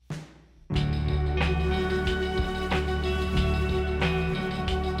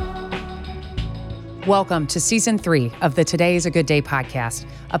Welcome to Season 3 of the Today is a Good Day podcast,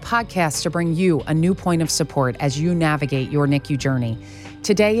 a podcast to bring you a new point of support as you navigate your NICU journey.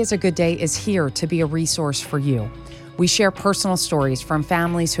 Today is a Good Day is here to be a resource for you. We share personal stories from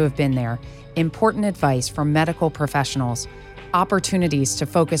families who have been there, important advice from medical professionals, opportunities to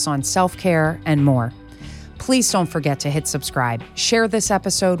focus on self-care, and more. Please don't forget to hit subscribe, share this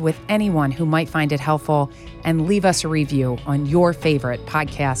episode with anyone who might find it helpful, and leave us a review on your favorite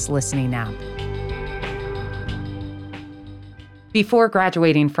podcast listening app. Before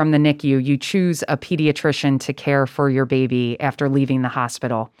graduating from the NICU, you choose a pediatrician to care for your baby after leaving the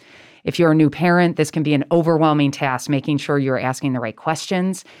hospital. If you're a new parent, this can be an overwhelming task, making sure you're asking the right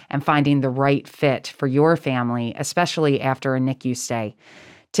questions and finding the right fit for your family, especially after a NICU stay.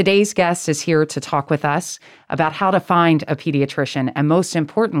 Today's guest is here to talk with us about how to find a pediatrician and, most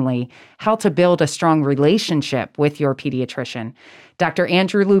importantly, how to build a strong relationship with your pediatrician. Dr.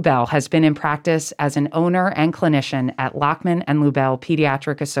 Andrew Lubell has been in practice as an owner and clinician at Lachman and Lubell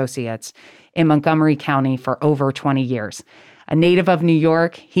Pediatric Associates in Montgomery County for over 20 years. A native of New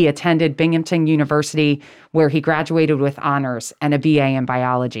York, he attended Binghamton University, where he graduated with honors and a BA in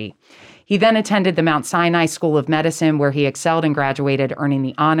biology. He then attended the Mount Sinai School of Medicine, where he excelled and graduated, earning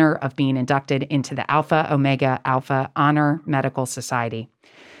the honor of being inducted into the Alpha Omega Alpha Honor Medical Society.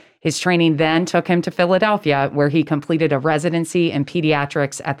 His training then took him to Philadelphia, where he completed a residency in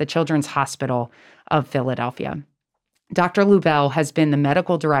pediatrics at the Children's Hospital of Philadelphia. Dr. Lubell has been the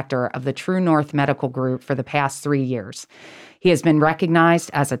medical director of the True North Medical Group for the past 3 years. He has been recognized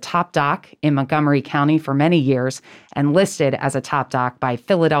as a top doc in Montgomery County for many years and listed as a top doc by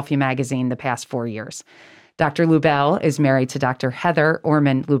Philadelphia Magazine the past 4 years. Dr. Lubell is married to Dr. Heather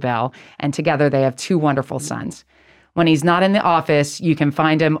Orman Lubell, and together they have 2 wonderful sons. When he's not in the office, you can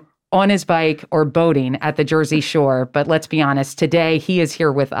find him on his bike or boating at the Jersey Shore. But let's be honest, today he is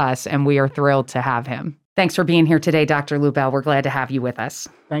here with us, and we are thrilled to have him. Thanks for being here today, Dr. Lubell. We're glad to have you with us.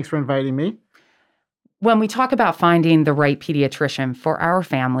 Thanks for inviting me. When we talk about finding the right pediatrician for our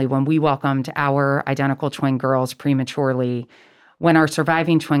family, when we welcomed our identical twin girls prematurely, when our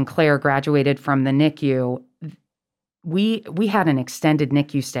surviving twin Claire graduated from the NICU, we had an extended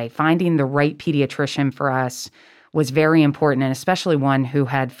NICU stay. Finding the right pediatrician for us was very important, and especially one who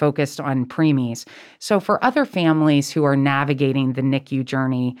had focused on preemies. So for other families who are navigating the NICU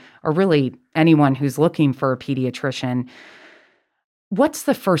journey, or really anyone who's looking for a pediatrician, what's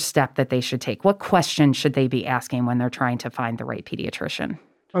the first step that they should take? What questions should they be asking when they're trying to find the right pediatrician?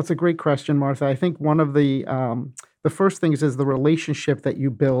 That's a great question, Martha. I think one of the first things is the relationship that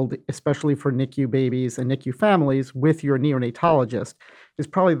you build, especially for NICU babies and NICU families, with your neonatologist is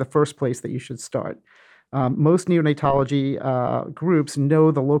probably the first place that you should start. Most neonatology groups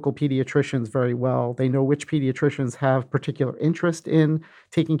know the local pediatricians very well. They know which pediatricians have particular interest in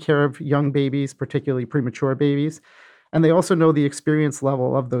taking care of young babies, particularly premature babies. And they also know the experience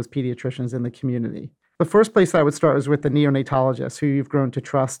level of those pediatricians in the community. The first place I would start is with the neonatologists who you've grown to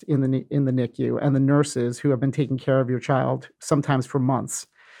trust in the NICU, and the nurses who have been taking care of your child, sometimes for months.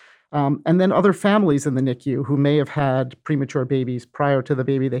 And then other families in the NICU who may have had premature babies prior to the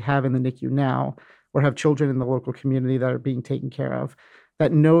baby they have in the NICU now, or have children in the local community that are being taken care of,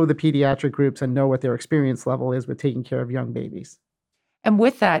 that know the pediatric groups and know what their experience level is with taking care of young babies. And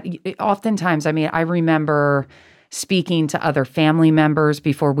with that, oftentimes, I remember speaking to other family members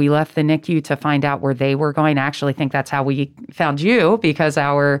before we left the NICU to find out where they were going. I actually think that's how we found you, because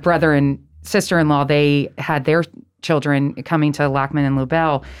our brother and sister-in-law, they had their children coming to Lachman and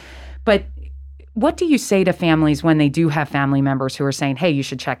Lubell. But what do you say to families when they do have family members who are saying, hey, you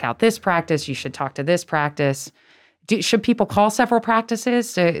should check out this practice, you should talk to this practice? Should people call several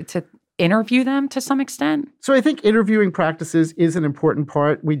practices to interview them to some extent? So I think interviewing practices is an important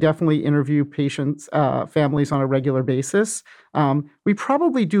part. We definitely interview patients, families on a regular basis. We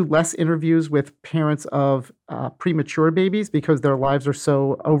probably do less interviews with parents of premature babies because their lives are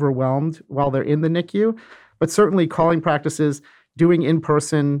so overwhelmed while they're in the NICU. But certainly calling practices, doing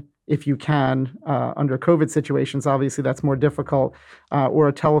in-person if you can, under COVID situations, obviously that's more difficult, or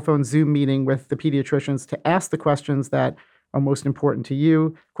a telephone Zoom meeting with the pediatricians to ask the questions that are most important to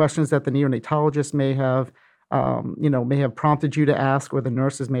you, questions that the neonatologist may have prompted you to ask, or the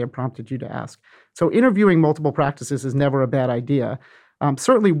nurses may have prompted you to ask. So interviewing multiple practices is never a bad idea.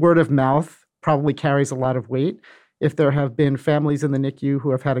 Certainly word of mouth probably carries a lot of weight. If there have been families in the NICU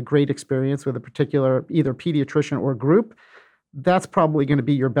who have had a great experience with a particular either pediatrician or group, that's probably going to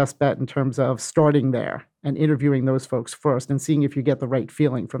be your best bet in terms of starting there and interviewing those folks first and seeing if you get the right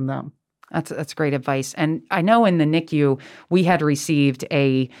feeling from them. That's great advice. And I know in the NICU, we had received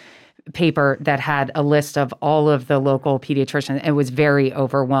a paper that had a list of all of the local pediatricians. It was very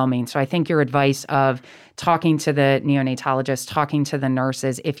overwhelming. So I think your advice of talking to the neonatologist, talking to the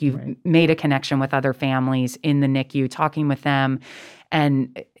nurses, if you've made a connection with other families in the NICU, talking with them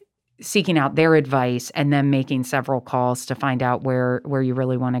and seeking out their advice, and then making several calls to find out where you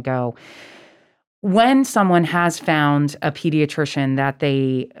really want to go. When someone has found a pediatrician that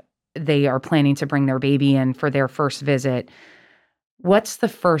they are planning to bring their baby in for their first visit, what's the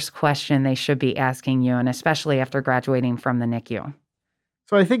first question they should be asking you, and especially after graduating from the NICU?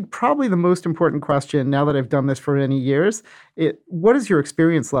 So I think probably the most important question, now that I've done this for many years, what is your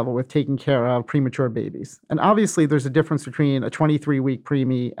experience level with taking care of premature babies? And obviously, there's a difference between a 23-week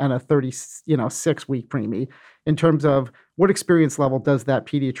preemie and a 36-week preemie in terms of what experience level does that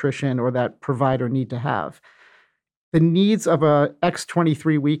pediatrician or that provider need to have. The needs of a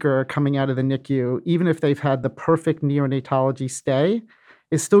X23-weeker coming out of the NICU, even if they've had the perfect neonatology stay,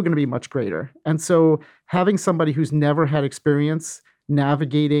 is still going to be much greater. And so having somebody who's never had experience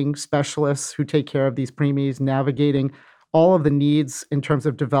navigating specialists who take care of these preemies, navigating all of the needs in terms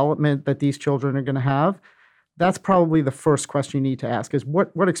of development that these children are going to have, that's probably the first question you need to ask is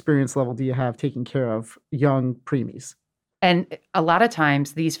what experience level do you have taking care of young preemies? And a lot of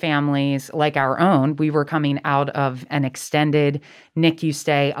times these families, like our own, we were coming out of an extended NICU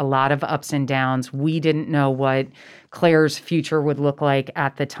stay, a lot of ups and downs. We didn't know what Claire's future would look like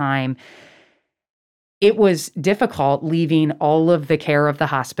at the time. It was difficult leaving all of the care of the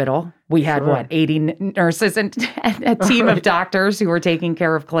hospital. We had, 80 nurses and a team of doctors who were taking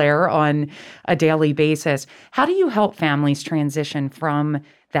care of Claire on a daily basis. How do you help families transition from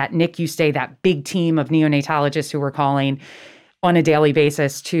that NICU stay, that big team of neonatologists who were calling on a daily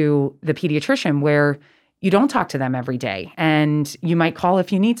basis, to the pediatrician where you don't talk to them every day and you might call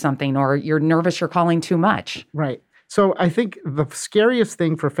if you need something or you're nervous you're calling too much? Right. So I think the scariest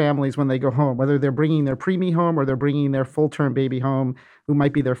thing for families when they go home, whether they're bringing their preemie home or they're bringing their full-term baby home, who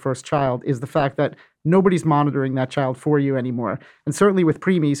might be their first child, is the fact that nobody's monitoring that child for you anymore. And certainly with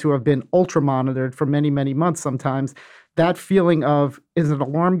preemies who have been ultra-monitored for many, many months sometimes, that feeling of, is an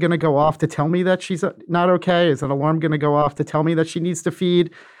alarm going to go off to tell me that she's not okay? Is an alarm going to go off to tell me that she needs to feed?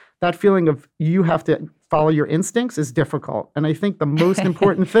 That feeling of you have to follow your instincts is difficult. And I think the most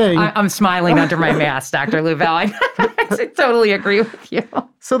important thing... I'm smiling under my mask, Dr. Louvel. I totally agree with you.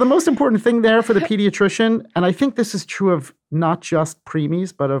 So the most important thing there for the pediatrician, and I think this is true of not just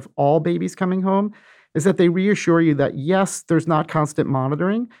preemies, but of all babies coming home, is that they reassure you that, yes, there's not constant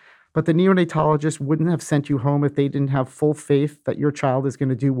monitoring, but the neonatologist wouldn't have sent you home if they didn't have full faith that your child is going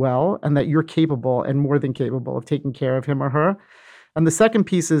to do well and that you're capable and more than capable of taking care of him or her. And the second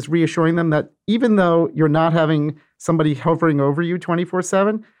piece is reassuring them that even though you're not having somebody hovering over you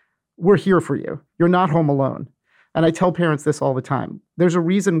 24/7, we're here for you. You're not home alone. And I tell parents this all the time. There's a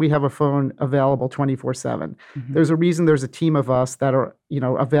reason we have a phone available 24/7. Mm-hmm. There's a reason there's a team of us that are,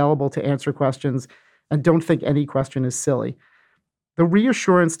 available to answer questions and don't think any question is silly. The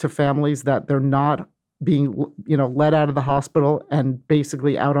reassurance to families that they're not being, let out of the hospital and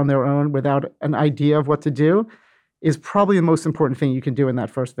basically out on their own without an idea of what to do is probably the most important thing you can do in that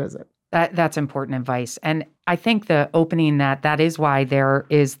first visit. That's important advice. And I think the opening that is why there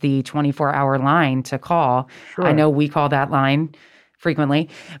is the 24-hour line to call. Sure. I know we call that line frequently,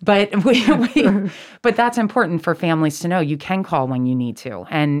 but but that's important for families to know. You can call when you need to,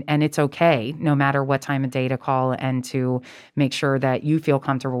 and it's okay no matter what time of day to call, and to make sure that you feel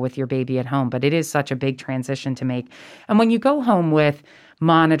comfortable with your baby at home. But it is such a big transition to make. And when you go home with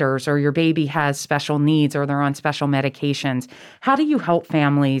monitors or your baby has special needs or they're on special medications, how do you help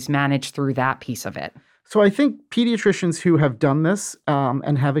families manage through that piece of it? So I think pediatricians who have done this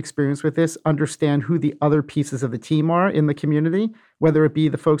and have experience with this understand who the other pieces of the team are in the community, whether it be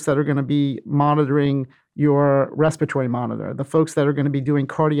the folks that are going to be monitoring your respiratory monitor, the folks that are going to be doing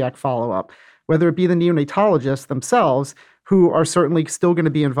cardiac follow-up, whether it be the neonatologists themselves, who are certainly still going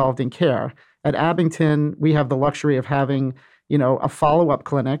to be involved in care. At Abington, we have the luxury of having a follow-up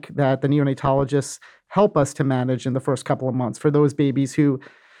clinic that the neonatologists help us to manage in the first couple of months for those babies who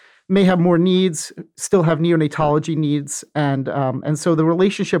may have more needs, still have neonatology needs, and so the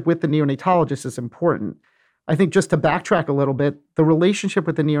relationship with the neonatologist is important. I think just to backtrack a little bit, the relationship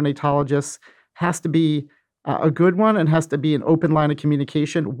with the neonatologist has to be a good one and has to be an open line of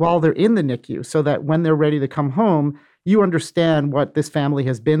communication while they're in the NICU, so that when they're ready to come home, you understand what this family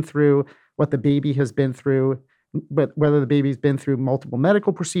has been through, what the baby has been through, but whether the baby's been through multiple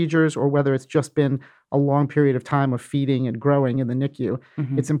medical procedures or whether it's just been a long period of time of feeding and growing in the NICU,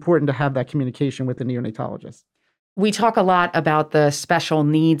 mm-hmm. It's important to have that communication with the neonatologist. We talk a lot about the special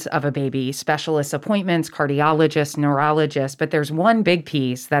needs of a baby, specialist appointments, cardiologists, neurologists, but there's one big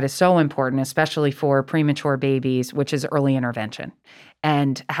piece that is so important, especially for premature babies, which is early intervention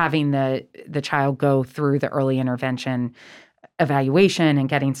and having the child go through the early intervention evaluation and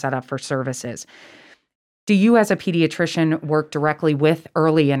getting set up for services. Do you as a pediatrician work directly with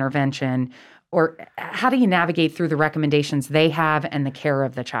early intervention, or how do you navigate through the recommendations they have and the care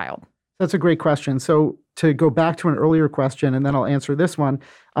of the child? That's a great question. So to go back to an earlier question, and then I'll answer this one,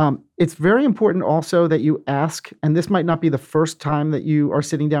 it's very important also that you ask, and this might not be the first time that you are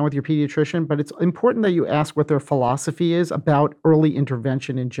sitting down with your pediatrician, but it's important that you ask what their philosophy is about early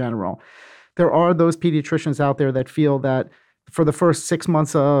intervention in general. There are those pediatricians out there that feel that for the first 6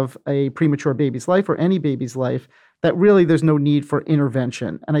 months of a premature baby's life or any baby's life, that really there's no need for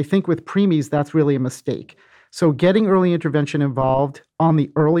intervention. And I think with preemies, that's really a mistake. So getting early intervention involved on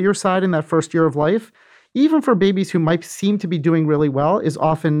the earlier side in that first year of life, even for babies who might seem to be doing really well, is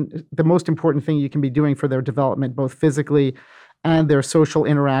often the most important thing you can be doing for their development, both physically and their social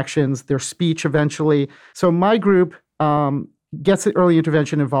interactions, their speech eventually. So my group gets early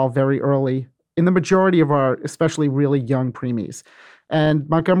intervention involved very early in the majority of our, especially really young preemies. And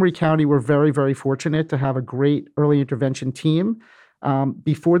Montgomery County, we're very, very fortunate to have a great early intervention team.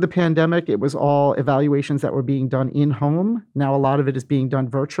 Before the pandemic, it was all evaluations that were being done in-home. Now a lot of it is being done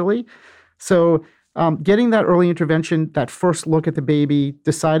virtually. So getting that early intervention, that first look at the baby,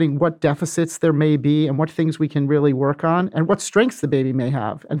 deciding what deficits there may be and what things we can really work on and what strengths the baby may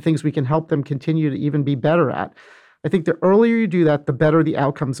have and things we can help them continue to even be better at. I think the earlier you do that, the better the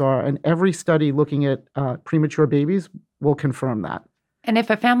outcomes are. And every study looking at premature babies will confirm that. And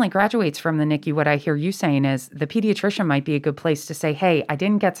if a family graduates from the NICU, what I hear you saying is the pediatrician might be a good place to say, hey, I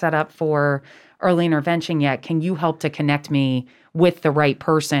didn't get set up for early intervention yet. Can you help to connect me with the right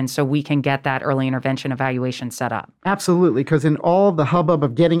person so we can get that early intervention evaluation set up? Absolutely, because in all the hubbub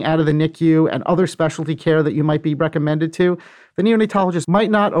of getting out of the NICU and other specialty care that you might be recommended to, the neonatologist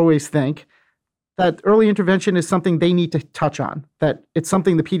might not always think that early intervention is something they need to touch on, that it's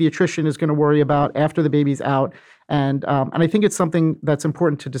something the pediatrician is going to worry about after the baby's out. And I think it's something that's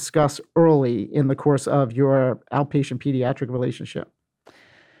important to discuss early in the course of your outpatient pediatric relationship.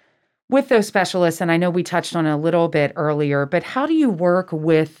 With those specialists, and I know we touched on it a little bit earlier, but how do you work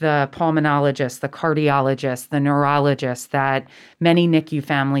with the pulmonologist, the cardiologist, the neurologist that many NICU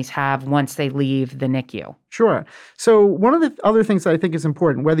families have once they leave the NICU? Sure. So one of the other things that I think is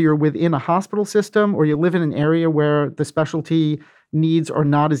important, whether you're within a hospital system or you live in an area where the specialty needs are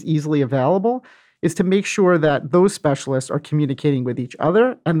not as easily available, is to make sure that those specialists are communicating with each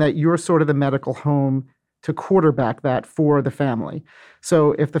other and that you're sort of the medical home to quarterback that for the family.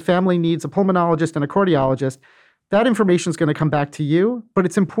 So if the family needs a pulmonologist and a cardiologist, that information is going to come back to you, but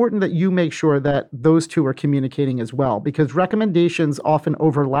it's important that you make sure that those two are communicating as well, because recommendations often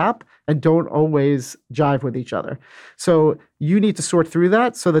overlap and don't always jive with each other. So you need to sort through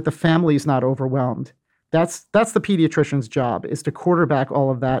that so that the family is not overwhelmed. That's the pediatrician's job, is to quarterback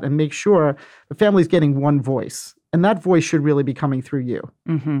all of that and make sure the family's getting one voice. And that voice should really be coming through you.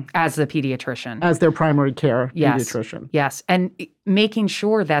 Mm-hmm. As the pediatrician. As their primary care yes. pediatrician. Yes. And making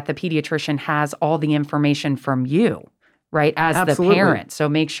sure that the pediatrician has all the information from you, right, as Absolutely. The parent. So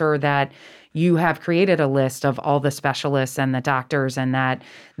make sure that you have created a list of all the specialists and the doctors and that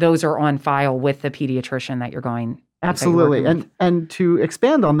those are on file with the pediatrician that you're going. Absolutely. And to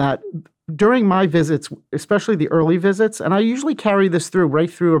expand on that, during my visits, especially the early visits, and I usually carry this through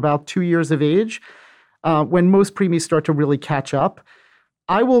right through about 2 years of age, when most preemies start to really catch up,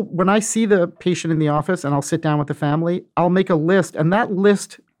 when I see the patient in the office and I'll sit down with the family, I'll make a list, and that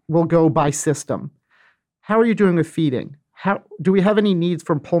list will go by system. How are you doing with feeding? Do we have any needs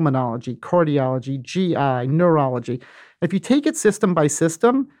from pulmonology, cardiology, GI, neurology? If you take it system by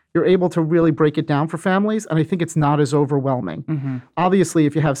system, you're able to really break it down for families, and I think it's not as overwhelming. Mm-hmm. Obviously,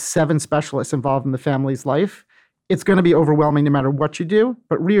 if you have 7 specialists involved in the family's life, it's going to be overwhelming no matter what you do,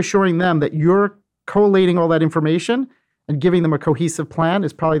 but reassuring them that you're collating all that information and giving them a cohesive plan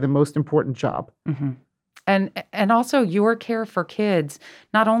is probably the most important job. Mm-hmm. And also your care for kids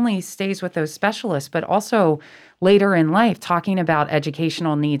not only stays with those specialists, but also later in life, talking about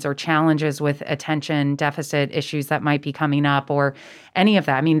educational needs or challenges with attention deficit issues that might be coming up or any of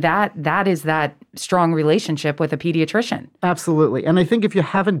that. I mean, that is that strong relationship with a pediatrician. Absolutely. And I think if you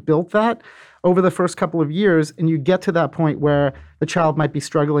haven't built that over the first couple of years and you get to that point where the child might be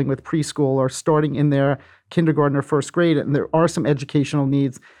struggling with preschool or starting in their kindergarten or first grade and there are some educational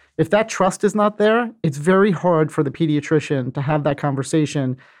needs, if that trust is not there, it's very hard for the pediatrician to have that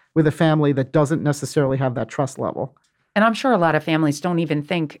conversation with a family that doesn't necessarily have that trust level. And I'm sure a lot of families don't even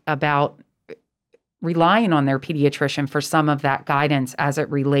think about relying on their pediatrician for some of that guidance as it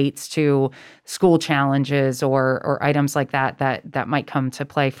relates to school challenges or items like that might come to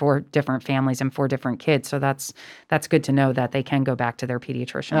play for different families and for different kids. So that's good to know that they can go back to their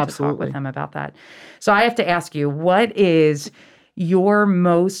pediatrician to talk with them about that. So I have to ask you, what is your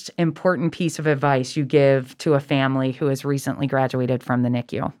most important piece of advice you give to a family who has recently graduated from the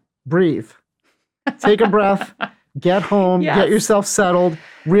NICU? Breathe. Take a breath. Get home, Get yourself settled,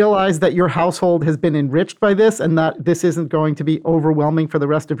 realize that your household has been enriched by this and that this isn't going to be overwhelming for the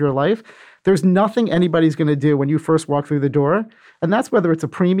rest of your life. There's nothing anybody's going to do when you first walk through the door, and that's whether it's a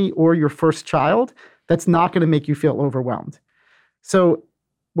preemie or your first child, that's not going to make you feel overwhelmed. So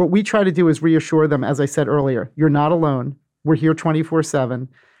what we try to do is reassure them, as I said earlier, you're not alone. We're here 24/7.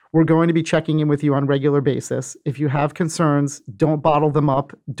 We're going to be checking in with you on a regular basis. If you have concerns, don't bottle them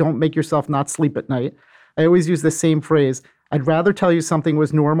up. Don't make yourself not sleep at night. I always use the same phrase. I'd rather tell you something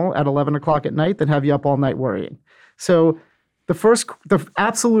was normal at 11 o'clock at night than have you up all night worrying. So the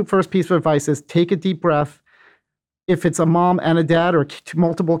absolute first piece of advice is take a deep breath. If it's a mom and a dad or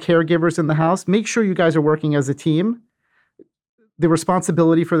multiple caregivers in the house, make sure you guys are working as a team. The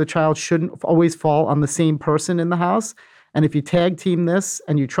responsibility for the child shouldn't always fall on the same person in the house. And if you tag team this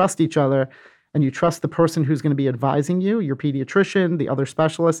and you trust each other and you trust the person who's going to be advising you, your pediatrician, the other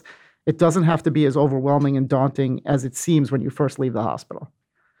specialists, it doesn't have to be as overwhelming and daunting as it seems when you first leave the hospital.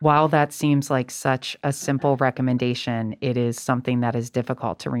 While that seems like such a simple recommendation, it is something that is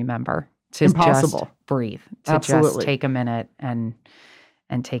difficult to remember. To Impossible. Just breathe. To Absolutely. Just take a minute and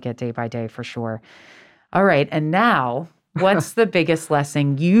take it day by day for sure. All right. And now, what's the biggest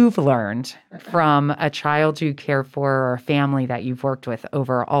lesson you've learned from a child you care for or a family that you've worked with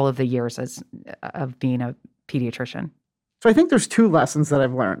over all of the years of being a pediatrician? So I think there's two lessons that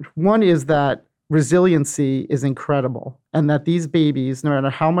I've learned. One is that resiliency is incredible and that these babies, no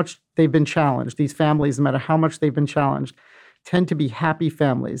matter how much they've been challenged, these families, no matter how much they've been challenged, tend to be happy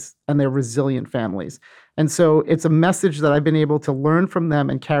families and they're resilient families. And so it's a message that I've been able to learn from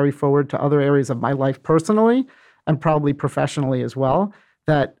them and carry forward to other areas of my life personally and probably professionally as well,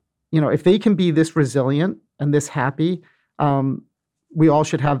 that, if they can be this resilient and this happy, we all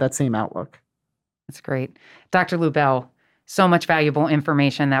should have that same outlook. That's great. Dr. Lubell, so much valuable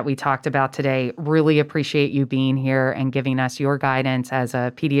information that we talked about today. Really appreciate you being here and giving us your guidance as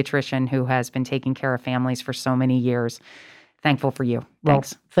a pediatrician who has been taking care of families for so many years. Thankful for you.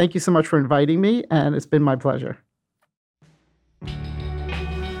 Thanks. Well, thank you so much for inviting me, and it's been my pleasure.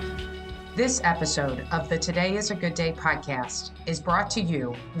 This episode of the Today is a Good Day podcast is brought to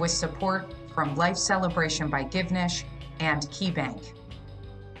you with support from Life Celebration by Givnish and KeyBank.